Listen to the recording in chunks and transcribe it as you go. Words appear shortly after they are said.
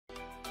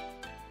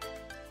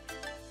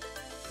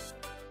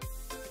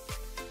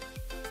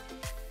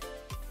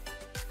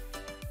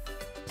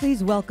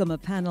Please welcome a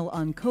panel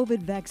on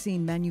COVID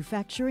vaccine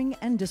manufacturing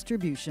and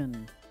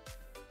distribution.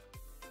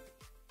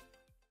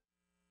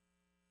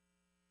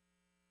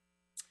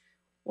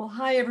 Well,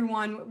 hi,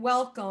 everyone.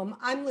 Welcome.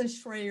 I'm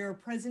Liz Schrayer,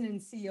 President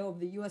and CEO of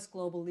the U.S.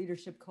 Global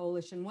Leadership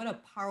Coalition. What a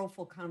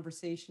powerful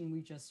conversation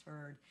we just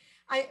heard.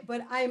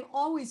 But I'm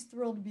always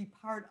thrilled to be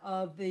part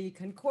of the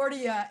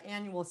Concordia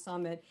Annual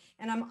Summit,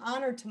 and I'm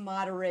honored to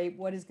moderate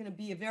what is going to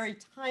be a very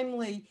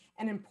timely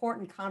and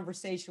important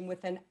conversation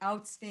with an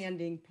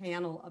outstanding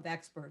panel of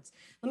experts.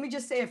 Let me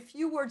just say a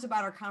few words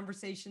about our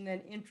conversation,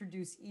 then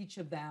introduce each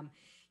of them.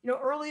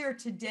 Earlier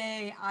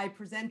today, I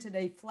presented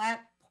a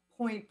flat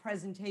point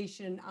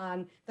presentation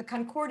on the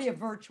Concordia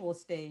virtual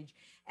stage.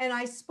 And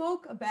I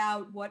spoke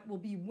about what will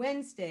be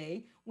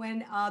Wednesday when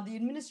the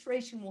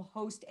administration will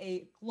host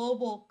a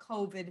global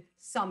COVID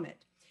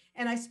summit.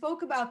 And I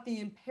spoke about the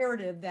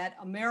imperative that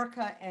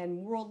America and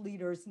world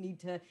leaders need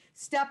to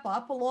step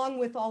up, along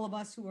with all of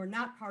us who are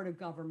not part of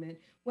government,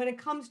 when it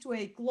comes to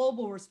a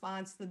global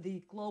response to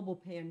the global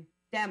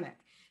pandemic.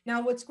 Now,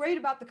 what's great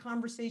about the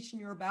conversation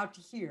you're about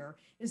to hear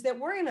is that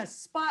we're going to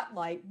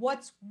spotlight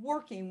what's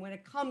working when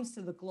it comes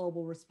to the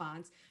global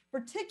response,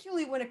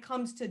 particularly when it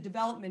comes to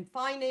development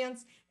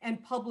finance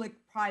and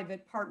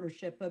public-private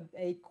partnership,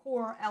 a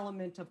core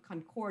element of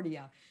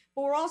Concordia.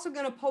 But we're also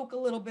going to poke a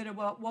little bit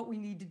about what we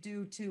need to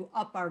do to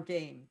up our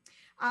game.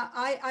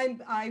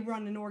 I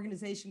run an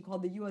organization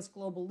called the U.S.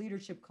 Global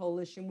Leadership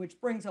Coalition, which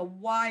brings a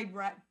wide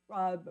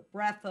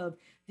breadth of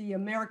the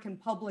American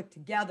public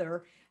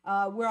together,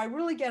 where I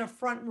really get a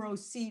front row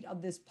seat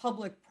of this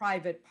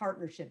public-private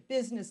partnership,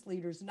 business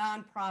leaders,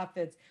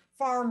 nonprofits,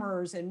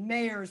 farmers, and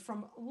mayors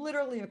from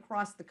literally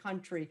across the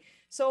country.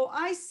 So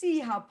I see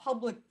how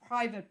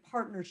public-private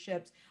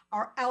partnerships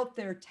are out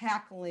there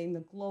tackling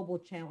the global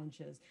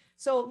challenges.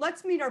 So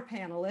let's meet our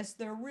panelists.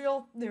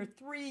 They're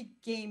three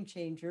game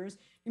changers.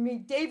 You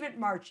meet David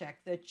Marchik,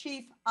 the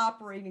Chief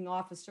Operating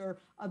Officer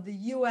of the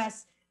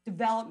U.S.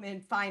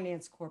 Development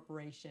Finance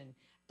Corporation.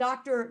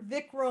 Dr.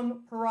 Vikram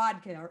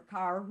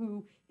Paradkar,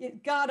 who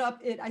got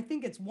up at, I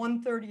think it's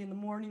 1:30 in the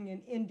morning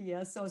in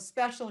India, so a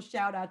special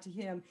shout out to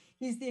him.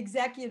 He's the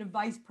Executive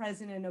Vice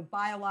President of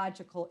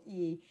Biological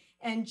E.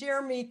 And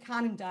Jeremy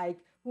Konyndyk,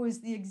 who is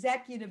the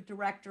Executive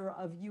Director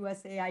of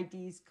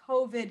USAID's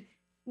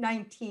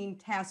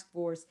COVID-19 Task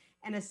Force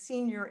and a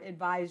Senior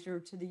Advisor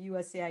to the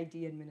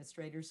USAID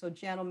Administrator. So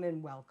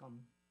gentlemen, welcome.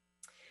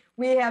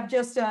 We have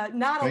just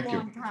not a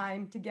long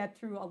time to get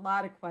through a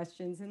lot of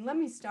questions. And let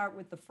me start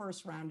with the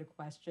first round of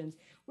questions,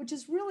 which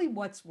is really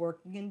what's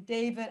working. And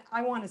David,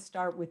 I want to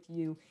start with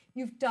you.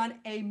 You've done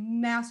a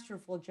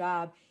masterful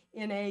job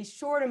in a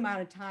short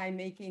amount of time,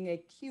 making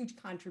a huge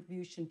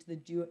contribution to the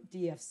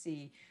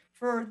DFC.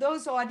 For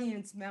those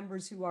audience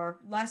members who are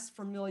less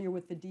familiar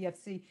with the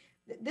DFC,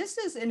 this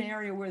is an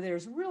area where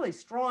there's really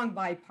strong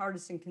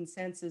bipartisan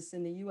consensus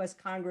in the U.S.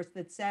 Congress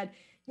that said,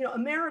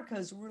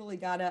 America's really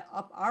got to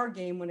up our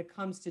game when it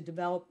comes to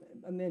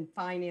development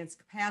finance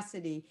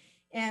capacity.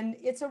 And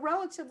it's a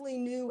relatively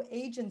new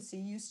agency,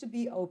 used to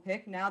be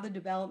OPIC, now the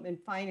Development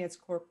Finance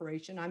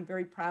Corporation. I'm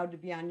very proud to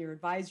be on your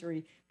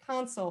advisory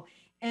council.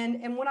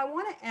 And what I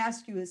want to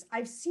ask you is,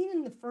 I've seen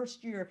in the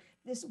first year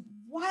this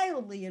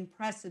wildly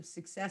impressive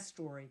success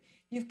story.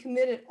 You've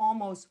committed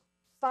almost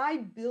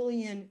 $5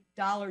 billion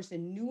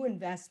in new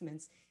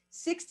investments,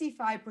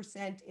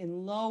 65%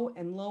 in low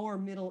and lower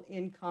middle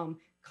income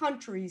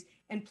countries,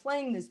 and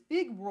playing this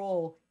big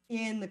role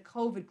in the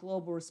COVID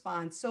global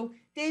response. So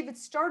David,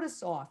 start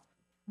us off.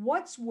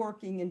 What's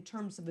working in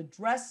terms of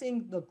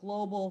addressing the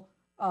global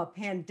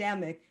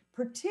pandemic,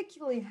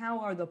 particularly how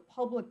are the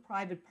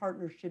public-private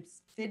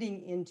partnerships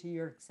fitting into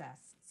your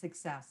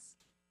success?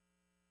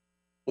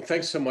 Well,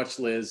 thanks so much,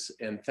 Liz,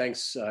 and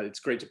thanks.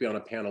 It's great to be on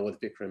a panel with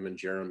Vikram and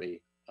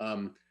Jeremy.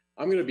 I'm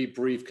going to be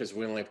brief because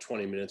we only have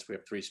 20 minutes. We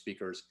have 3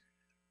 speakers.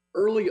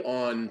 Early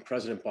on,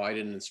 President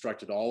Biden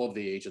instructed all of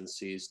the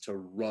agencies to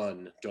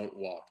run, don't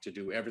walk, to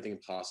do everything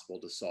possible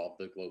to solve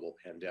the global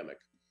pandemic.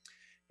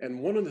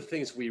 And one of the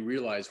things we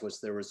realized was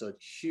there was a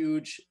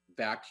huge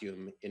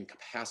vacuum in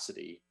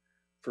capacity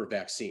for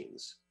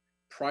vaccines.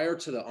 Prior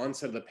to the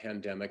onset of the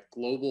pandemic,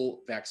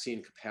 global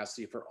vaccine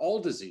capacity for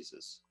all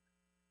diseases,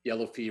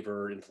 yellow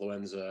fever,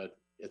 influenza,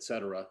 et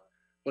cetera,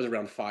 was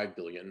around 5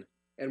 billion.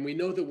 And we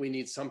know that we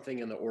need something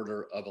in the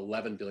order of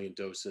 11 billion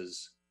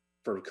doses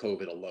for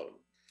COVID alone.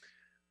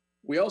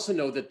 We also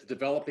know that the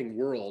developing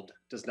world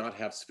does not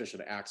have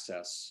sufficient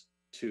access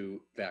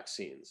to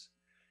vaccines.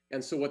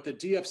 And so what the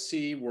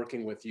DFC,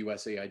 working with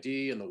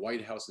USAID and the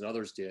White House and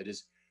others did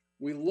is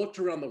we looked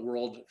around the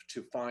world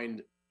to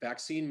find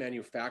vaccine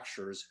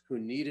manufacturers who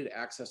needed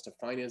access to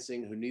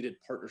financing, who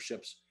needed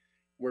partnerships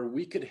where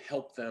we could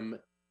help them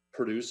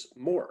produce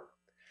more.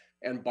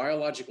 And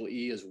Biological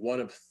E is one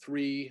of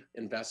 3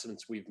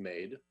 investments we've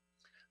made.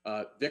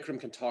 Vikram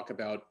can talk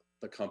about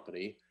the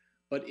company,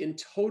 but in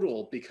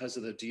total, because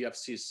of the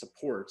DFC's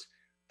support,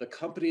 the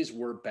companies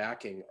we're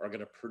backing are going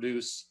to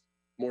produce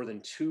more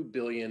than 2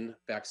 billion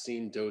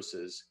vaccine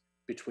doses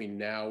between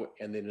now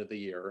and the end of the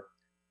year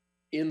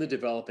in the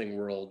developing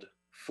world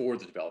for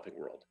the developing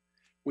world.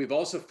 We've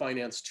also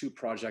financed 2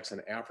 projects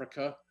in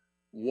Africa,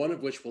 one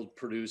of which will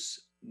produce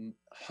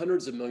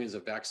hundreds of millions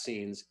of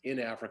vaccines in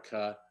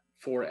Africa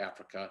for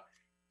Africa.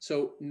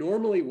 So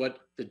normally what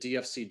the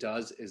DFC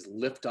does is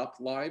lift up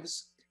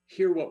lives.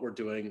 Here, what we're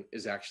doing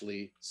is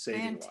actually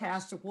saving lives.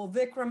 Fantastic. Well,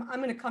 Vikram,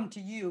 I'm going to come to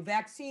you.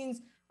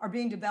 Vaccines are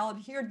being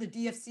developed here. The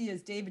DFC,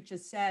 as David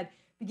just said,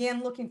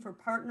 began looking for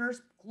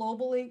partners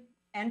globally.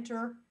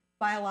 Enter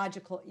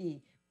Biological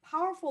E.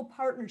 Powerful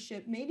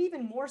partnership, made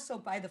even more so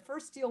by the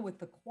first deal with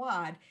the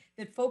Quad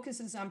that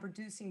focuses on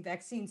producing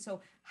vaccines.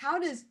 So how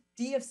does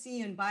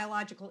DFC and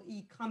Biological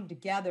E come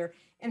together,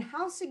 and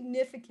how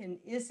significant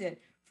is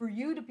it for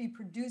you to be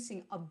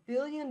producing a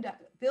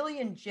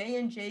billion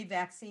J&J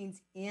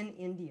vaccines in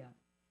India?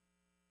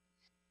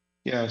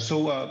 Yeah,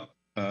 so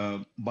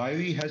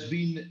BioE has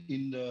been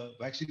in the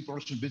vaccine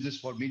production business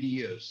for many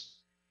years,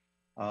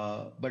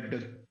 but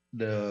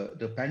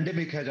the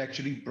pandemic has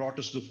actually brought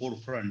us to the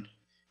forefront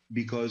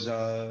because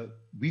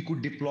we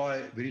could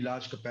deploy very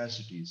large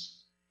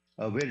capacities.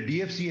 Where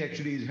DFC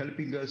actually is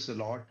helping us a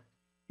lot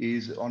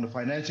is on the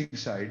financing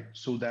side,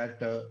 so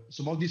that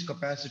some of these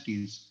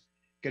capacities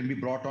can be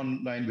brought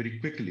online very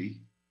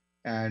quickly.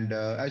 And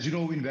as you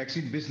know, in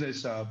vaccine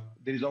business, there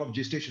is a lot of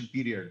gestation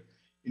period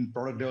in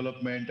product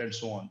development and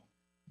so on.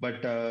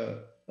 But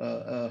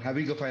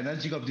having a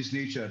financing of this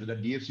nature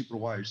that DFC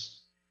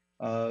provides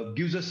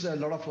gives us a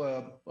lot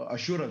of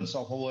assurance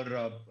of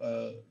our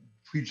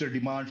future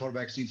demand for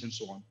vaccines and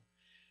so on.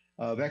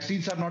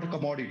 Vaccines are not a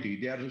commodity,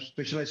 they are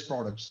specialized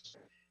products.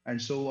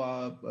 And so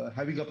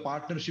having a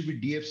partnership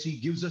with DFC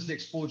gives us the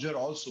exposure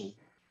also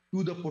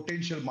to the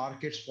potential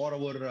markets for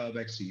our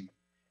vaccine.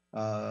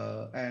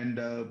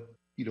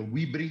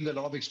 We bring a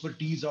lot of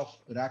expertise of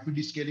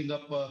rapidly scaling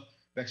up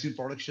vaccine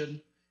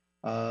production.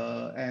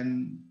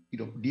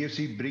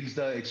 DFC brings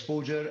the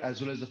exposure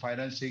as well as the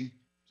financing.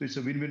 So it's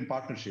a win-win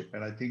partnership.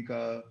 And I think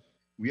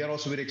we are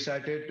also very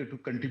excited to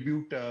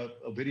contribute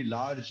a very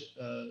large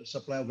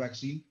supply of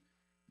vaccine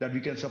that we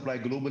can supply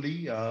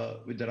globally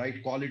with the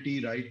right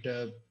quality, right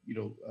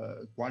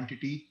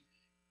quantity,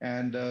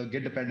 and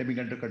get the pandemic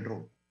under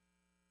control.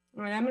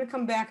 All right, I'm going to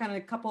come back on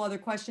a couple other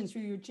questions for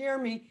you.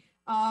 Jeremy,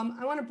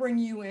 I want to bring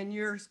you in.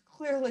 You're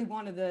clearly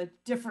one of the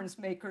difference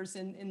makers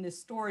in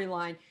this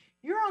storyline.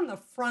 You're on the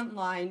front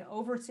line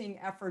overseeing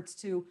efforts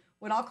to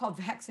what I'll call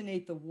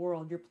vaccinate the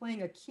world. You're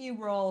playing a key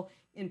role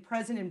in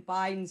President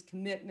Biden's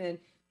commitment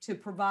to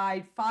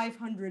provide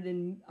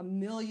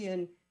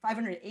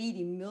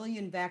 580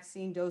 million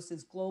vaccine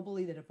doses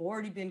globally that have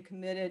already been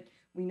committed.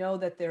 We know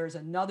that there's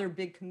another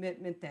big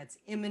commitment that's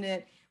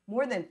imminent,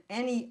 more than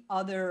every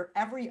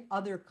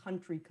other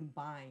country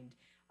combined.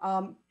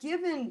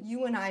 Given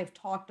you and I have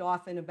talked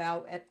often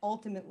about,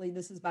 ultimately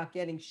this is about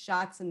getting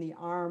shots in the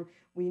arm.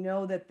 We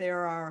know that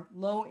there are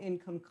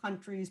low-income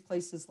countries,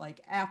 places like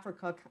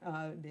Africa,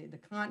 the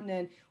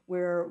continent,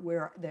 where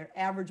their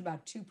average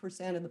about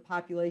 2% of the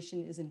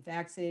population isn't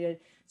vaccinated.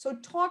 So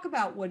talk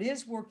about what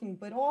is working,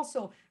 but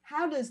also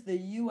how does the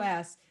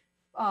U.S.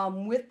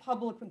 With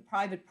public and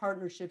private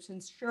partnerships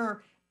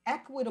ensure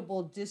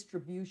equitable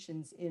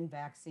distributions in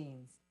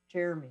vaccines?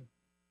 Jeremy.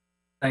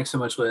 Thanks so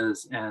much,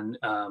 Liz, and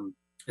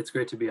it's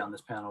great to be on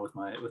this panel with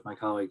my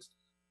colleagues.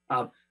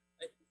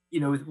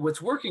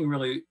 What's working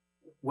really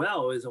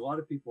well is a lot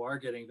of people are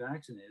getting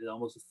vaccinated.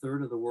 Almost a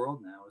third of the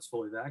world now is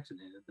fully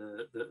vaccinated.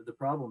 The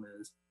problem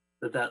is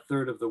that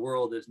third of the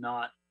world is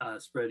not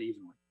spread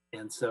evenly,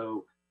 and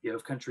so you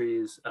have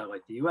countries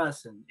like the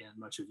U.S. and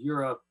much of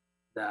Europe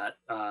that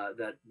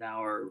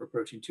now are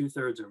approaching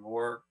 2/3 or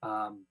more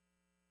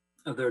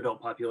of their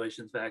adult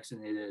populations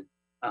vaccinated.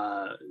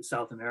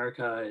 South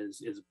America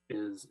is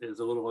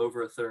a little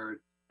over a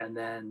third, and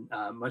then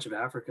much of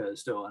Africa is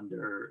still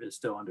under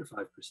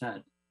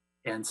 5%.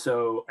 And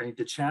so I think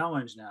the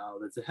challenge now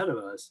that's ahead of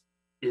us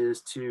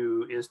is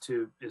to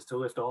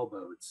lift all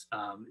boats.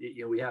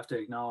 We have to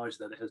acknowledge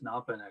that it has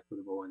not been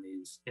equitable in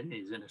these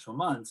initial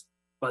months,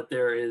 but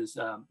there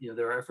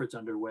are efforts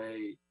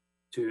underway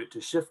to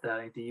shift that.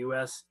 I think the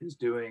U.S. is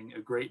doing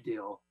a great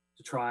deal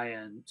to try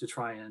and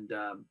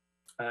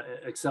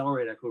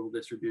accelerate equitable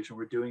distribution.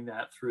 We're doing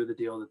that through the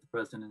deal that the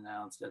president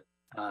announced at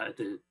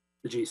the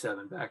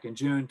G7 back in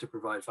June to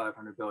provide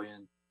 500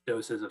 billion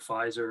doses of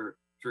Pfizer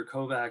through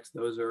COVAX.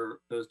 Those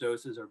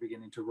doses are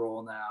beginning to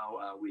roll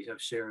now. We have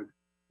shared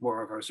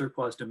more of our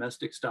surplus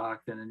domestic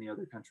stock than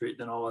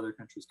all other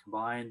countries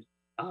combined.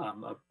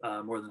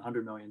 More than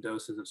 100 million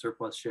doses of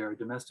surplus shared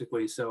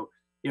domestically. So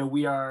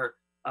we are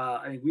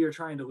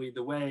trying to lead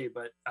the way,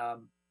 but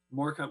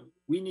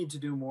we need to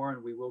do more,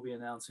 and we will be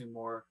announcing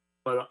more.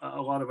 But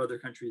a lot of other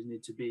countries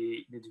need to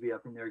be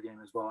upping their game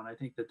as well. And I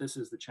think that this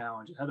is the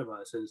challenge ahead of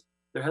us. Is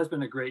there has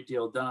been a great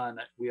deal done.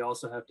 We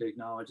also have to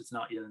acknowledge it's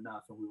not yet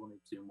enough, and we will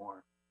need to do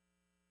more.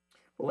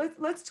 Well,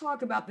 let's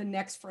talk about the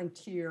next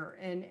frontier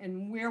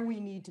and where we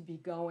need to be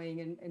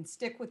going, and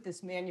stick with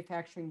this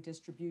manufacturing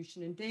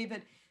distribution. And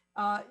David,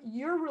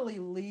 you're really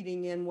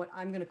leading in what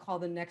I'm going to call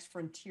the Next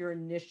Frontier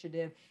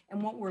initiative,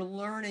 and what we're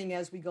learning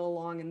as we go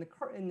along in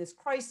this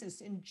crisis.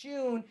 In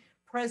June,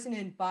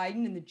 President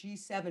Biden and the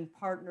G7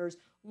 partners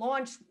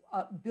launched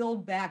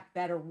Build Back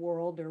Better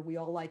World, or we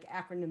all like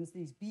acronyms,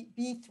 these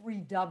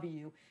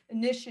B3W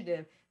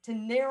initiative to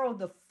narrow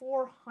the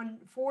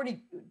 $40+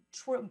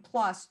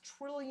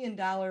 trillion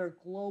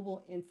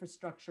global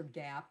infrastructure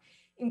gap,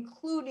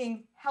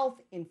 including health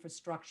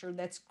infrastructure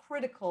that's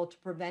critical to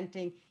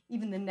preventing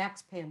even the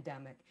next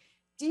pandemic.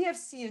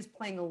 DFC is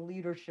playing a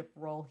leadership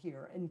role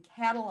here in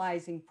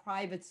catalyzing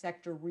private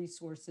sector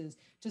resources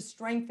to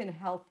strengthen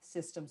health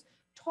systems.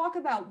 Talk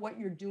about what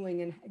you're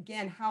doing and,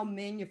 again, how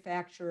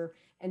manufacture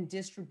and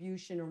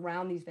distribution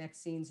around these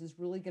vaccines is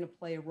really going to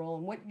play a role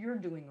and what you're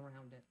doing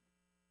around it.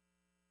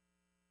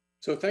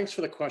 So thanks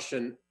for the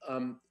question.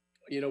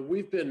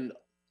 We've been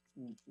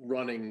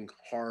running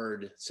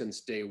hard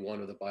since day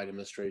one of the Biden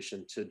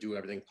administration to do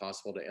everything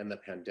possible to end the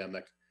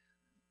pandemic.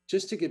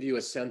 Just to give you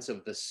a sense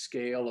of the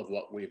scale of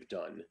what we've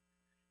done,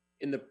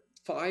 in the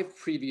 5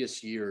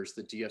 previous years,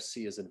 the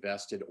DFC has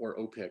invested, or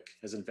OPIC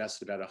has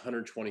invested about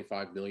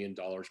 $125 million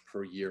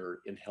per year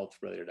in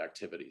health-related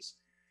activities.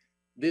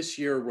 This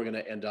year, we're going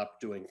to end up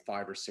doing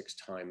 5 or 6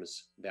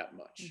 times that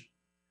much,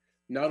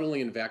 not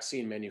only in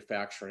vaccine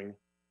manufacturing,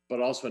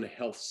 but also in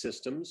health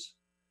systems.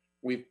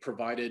 We've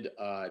provided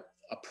a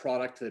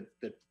product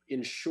that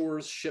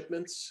ensures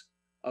shipments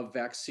of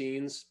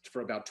vaccines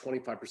for about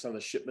 25% of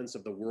the shipments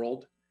of the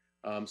world,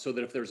 so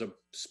that if there's a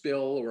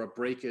spill or a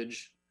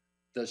breakage,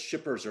 the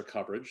shippers are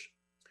covered.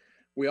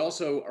 We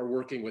also are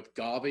working with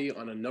Gavi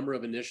on a number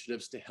of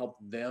initiatives to help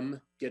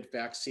them get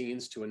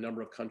vaccines to a number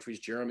of countries.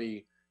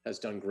 Jeremy has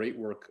done great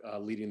work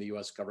leading the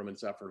US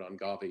government's effort on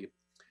Gavi.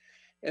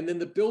 And then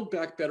the Build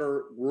Back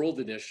Better World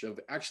initiative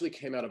actually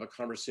came out of a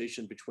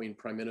conversation between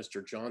Prime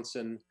Minister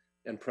Johnson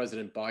and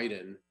President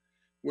Biden,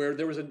 where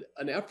there was an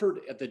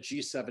effort at the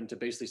G7 to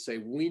basically say,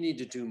 we need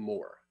to do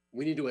more.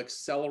 We need to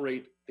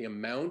accelerate the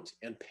amount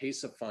and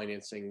pace of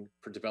financing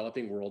for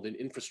developing world in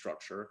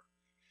infrastructure.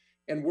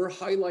 And we're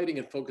highlighting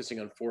and focusing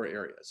on 4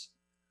 areas.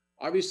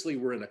 Obviously,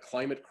 we're in a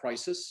climate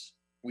crisis.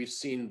 We've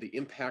seen the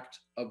impact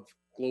of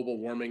global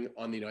warming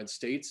on the United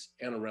States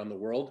and around the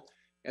world.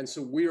 And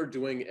so we are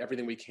doing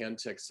everything we can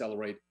to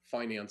accelerate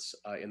finance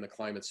in the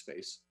climate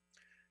space.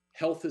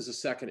 Health is a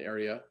second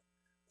area.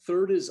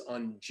 Third is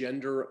on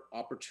gender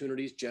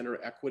opportunities, gender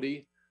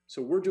equity.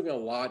 So we're doing a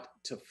lot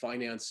to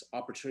finance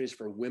opportunities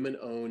for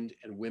women-owned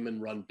and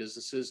women-run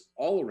businesses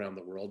all around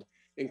the world,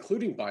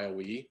 including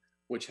BioE,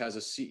 which has a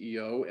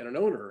CEO and an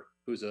owner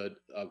who's a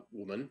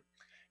woman.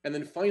 And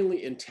then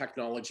finally, in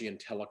technology and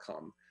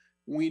telecom.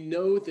 We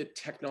know that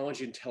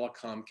technology and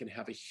telecom can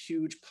have a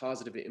huge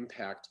positive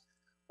impact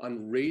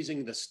on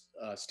raising the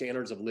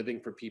standards of living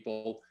for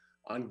people,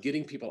 on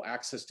getting people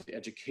access to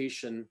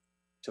education,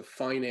 to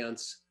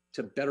finance,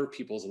 to better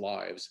people's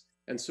lives.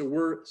 And so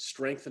we're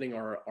strengthening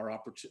our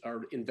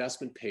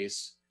investment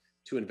pace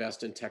to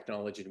invest in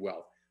technology as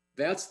well.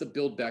 That's the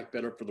Build Back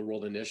Better for the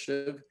World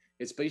initiative.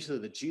 It's basically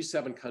the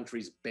G7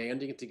 countries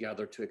banding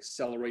together to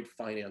accelerate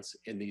finance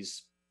in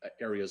these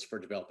areas for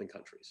developing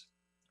countries.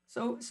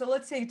 So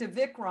let's say to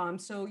Vikram,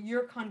 so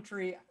your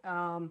country,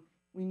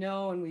 we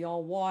know and we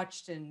all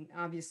watched, and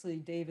obviously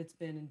David's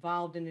been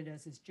involved in it,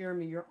 as is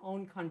Jeremy, your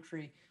own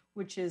country,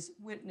 which has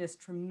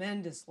witnessed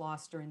tremendous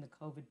loss during the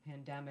COVID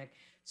pandemic.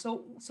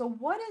 So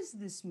what does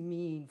this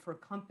mean for a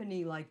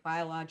company like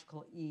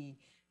Biological E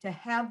to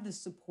have the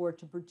support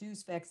to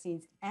produce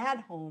vaccines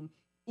at home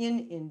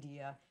in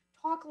India?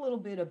 Talk a little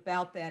bit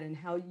about that and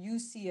how you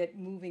see it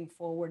moving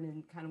forward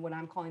and kind of what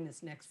I'm calling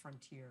this next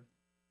frontier.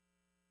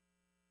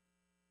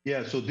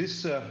 Yeah, so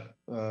this,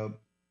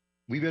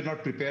 we were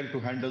not prepared to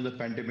handle the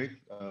pandemic,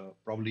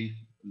 probably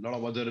a lot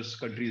of other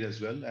countries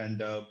as well.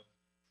 And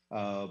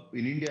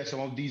in India, some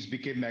of these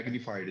became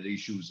magnified, the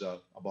issues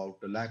about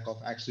the lack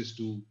of access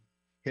to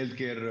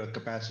healthcare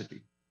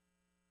capacity.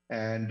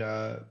 And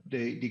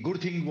the good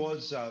thing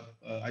was,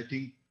 I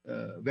think,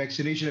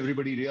 vaccination,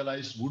 everybody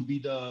realized would be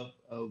the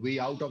way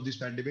out of this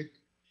pandemic.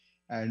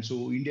 And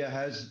so India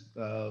has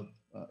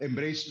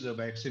embraced the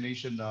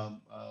vaccination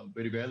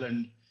very well.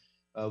 And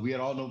we are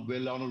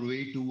well on our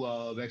way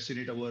to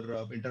vaccinate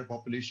our entire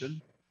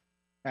population.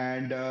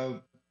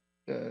 And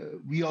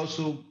we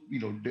also,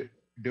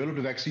 developed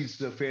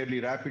vaccines fairly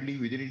rapidly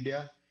within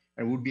India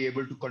and would be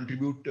able to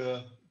contribute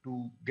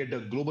to get the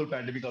global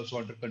pandemic also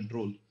under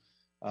control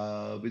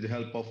with the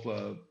help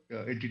of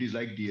entities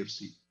like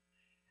DFC.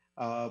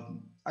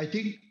 I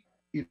think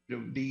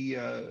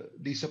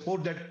the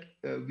support that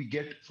we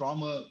get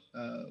from a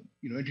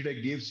entity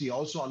like DFC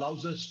also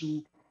allows us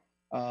to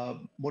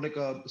more like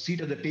a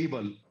seat at the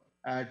table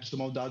at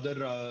some of the other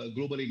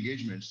global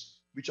engagements,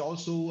 which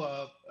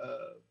also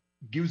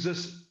gives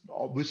us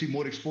obviously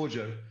more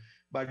exposure.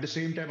 But at the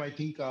same time, I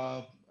think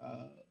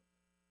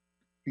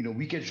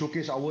we can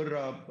showcase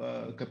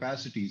our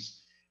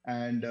capacities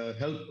and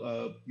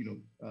help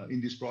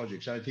in these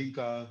projects. I think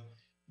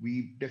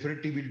we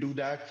definitely will do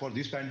that for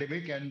this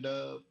pandemic, and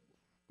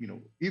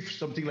if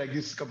something like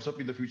this comes up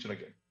in the future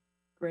again.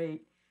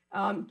 Great,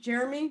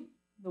 Jeremy.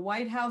 The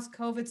White House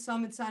COVID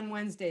summit's on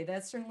Wednesday.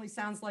 That certainly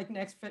sounds like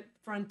next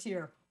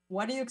frontier.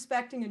 What are you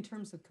expecting in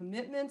terms of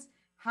commitments?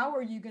 How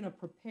are you going to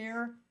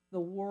prepare the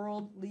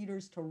world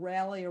leaders to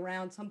rally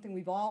around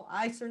something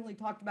I certainly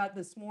talked about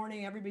this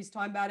morning, everybody's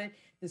talking about it,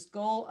 this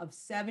goal of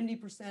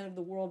 70% of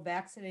the world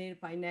vaccinated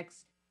by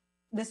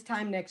this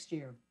time next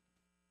year?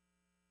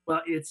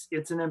 Well,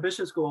 it's an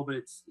ambitious goal, but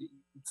it's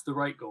the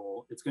right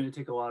goal. It's going to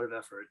take a lot of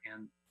effort.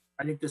 And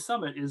I think the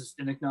summit is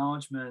an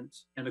acknowledgement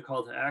and a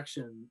call to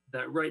action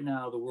that right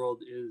now the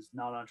world is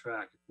not on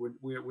track.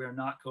 We're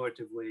not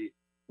collectively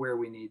where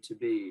we need to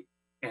be.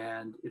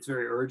 And it's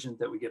very urgent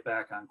that we get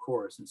back on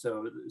course. And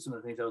so some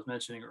of the things I was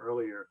mentioning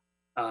earlier,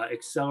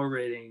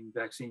 accelerating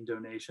vaccine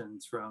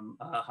donations from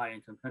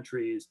high-income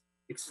countries,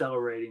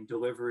 accelerating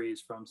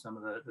deliveries from some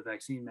of the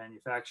vaccine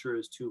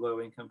manufacturers to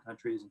low-income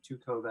countries and to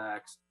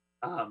COVAX,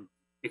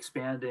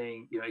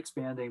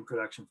 expanding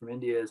production from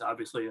India is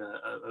obviously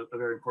a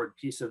very important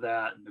piece of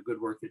that, and the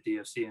good work that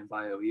DFC and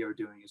BioE are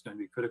doing is going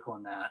to be critical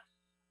in that.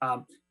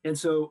 And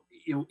so,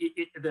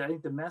 I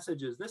think the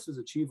message is this is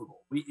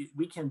achievable.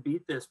 We can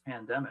beat this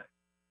pandemic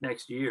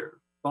next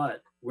year,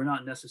 but we're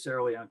not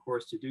necessarily on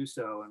course to do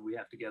so, and we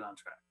have to get on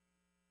track.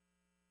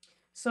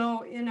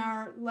 So in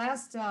our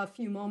last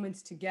few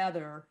moments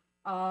together,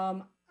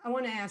 I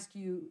want to ask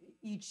you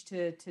each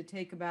to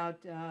take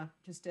about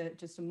just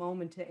a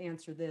moment to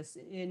answer this.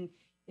 In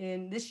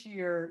this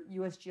year,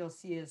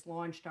 USGLC has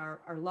launched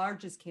our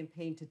largest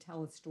campaign to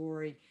tell a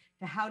story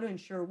to how to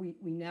ensure we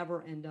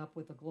never end up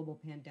with a global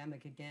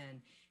pandemic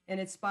again. And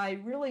it's by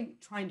really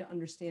trying to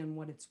understand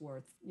what it's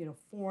worth,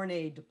 foreign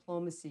aid,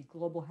 diplomacy,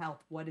 global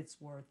health, what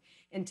it's worth.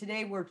 And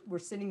today we're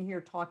sitting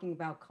here talking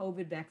about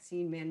COVID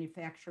vaccine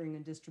manufacturing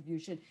and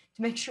distribution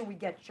to make sure we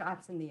get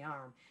shots in the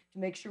arm, to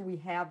make sure we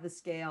have the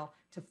scale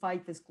to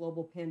fight this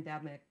global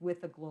pandemic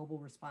with a global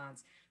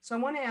response. So I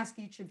want to ask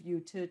each of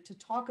you to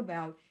talk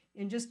about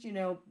in just,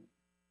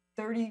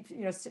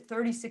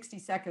 30, 60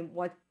 second,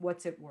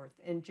 what's it worth?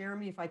 And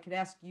Jeremy, if I could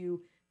ask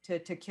you to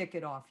kick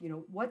it off,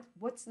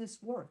 what's this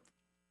worth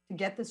to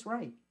get this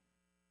right?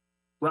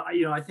 Well,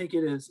 I think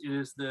it is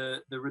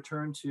the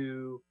return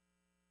to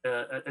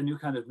a new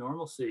kind of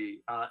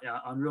normalcy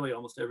on really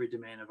almost every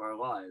domain of our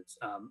lives.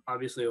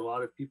 Obviously, a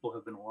lot of people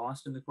have been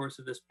lost in the course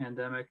of this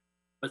pandemic,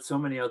 but so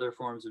many other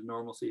forms of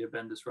normalcy have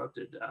been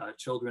disrupted.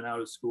 Children out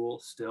of school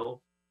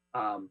still,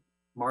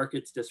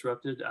 markets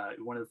disrupted.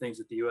 One of the things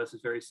that the US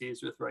is very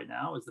seized with right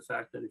now is the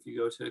fact that if you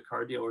go to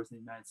car dealers in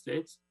the United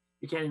States,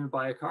 you can't even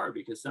buy a car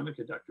because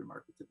semiconductor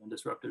markets have been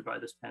disrupted by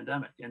this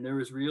pandemic. And there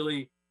is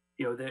really,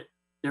 that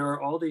there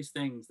are all these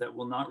things that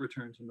will not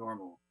return to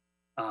normal.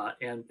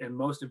 And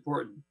most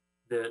important,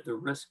 the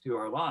risk to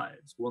our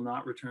lives will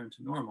not return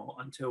to normal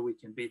until we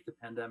can beat the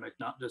pandemic,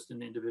 not just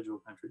in individual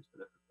countries, but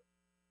everywhere.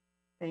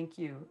 Thank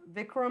you.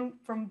 Vikram,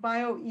 from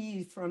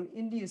BioE, from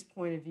India's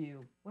point of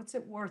view, what's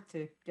it worth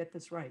to get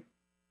this right?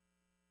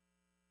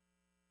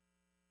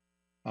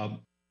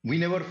 We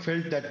never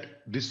felt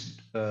that this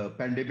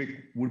pandemic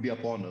would be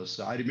upon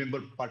us. I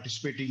remember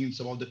participating in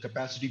some of the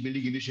capacity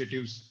building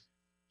initiatives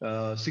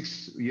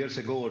 6 years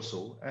ago or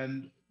so,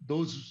 and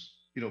those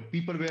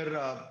people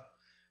were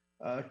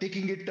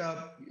taking it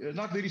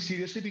not very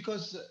seriously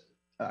because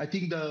I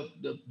think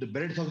the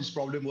breadth of this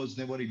problem was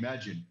never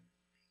imagined.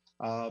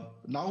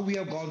 Now we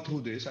have gone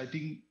through this. I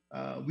think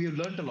we have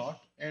learned a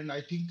lot, and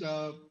I think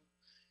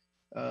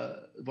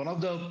one of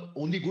the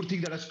only good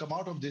things that has come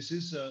out of this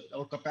is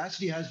our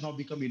capacity has now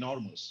become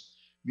enormous.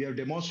 We have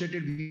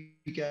demonstrated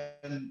we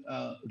can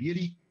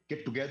really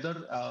get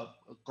together,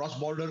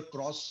 cross-border,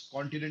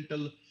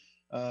 cross-continental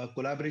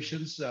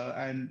collaborations,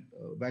 and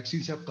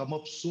vaccines have come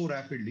up so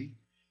rapidly.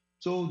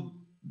 So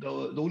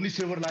the only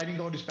silver lining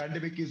of this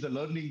pandemic is the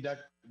learning that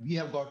we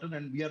have gotten,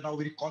 and we are now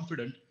very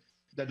confident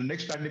that the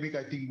next pandemic,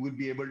 I think, will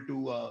be able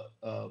to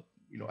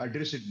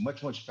address it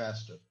much, much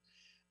faster.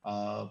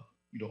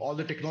 All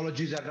the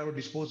technologies are at our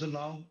disposal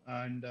now,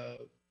 and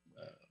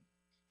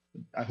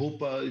I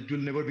hope it will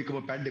never become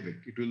a pandemic.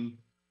 It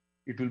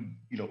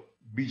will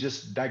be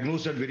just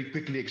diagnosed and very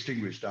quickly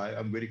extinguished.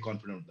 I'm very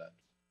confident of that.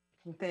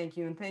 Thank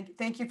you, and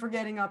thank you for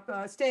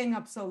staying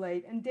up so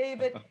late. And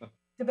David,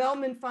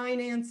 development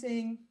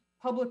financing,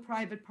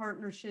 public-private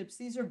partnerships,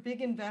 these are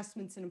big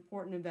investments and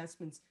important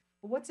investments,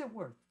 but what's it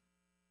worth?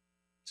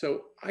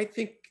 So I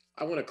think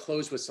I want to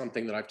close with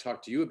something that I've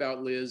talked to you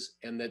about, Liz,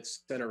 and that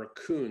Senator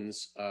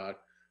Coons,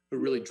 who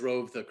really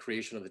drove the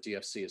creation of the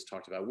DFC, has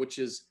talked about, which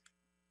is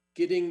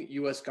getting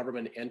US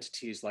government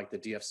entities like the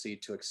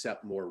DFC to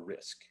accept more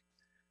risk.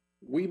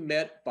 We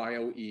met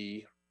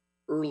BioE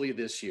early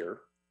this year,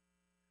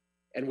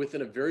 and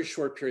within a very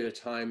short period of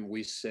time,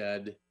 we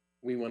said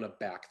we want to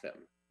back them.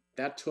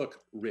 That took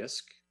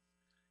risk.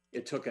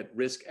 It took a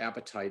risk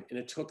appetite, and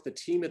it took the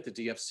team at the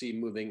DFC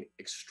moving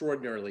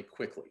extraordinarily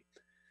quickly.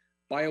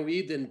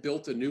 BioE then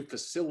built a new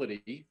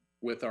facility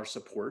with our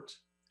support,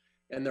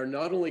 and they're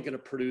not only going to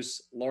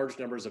produce large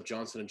numbers of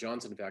Johnson &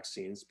 Johnson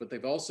vaccines, but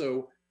they've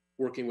also,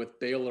 working with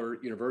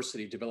Baylor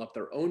University, developed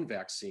their own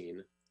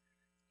vaccine.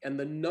 And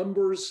the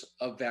numbers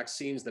of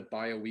vaccines that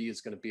BioE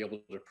is going to be able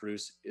to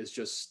produce is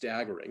just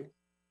staggering.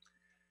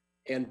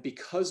 And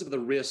because of the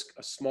risk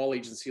a small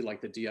agency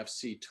like the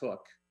DFC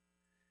took,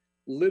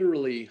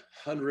 literally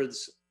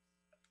hundreds,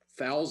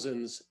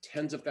 thousands,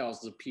 tens of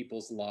thousands of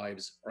people's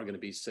lives are going to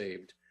be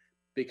saved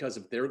because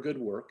of their good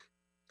work,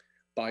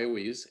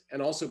 BioE's,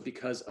 and also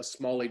because a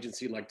small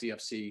agency like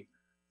DFC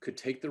could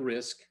take the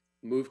risk,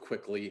 move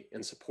quickly,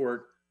 and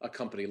support a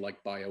company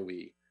like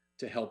BioE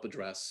to help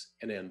address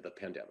and end the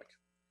pandemic.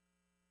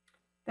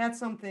 That's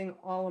something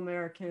all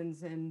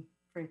Americans and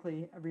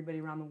frankly, everybody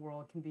around the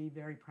world can be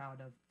very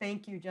proud of.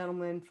 Thank you,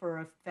 gentlemen, for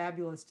a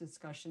fabulous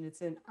discussion.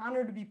 It's an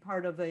honor to be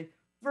part of a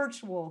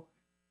virtual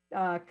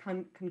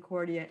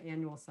Concordia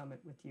annual summit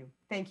with you.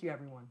 Thank you,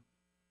 everyone.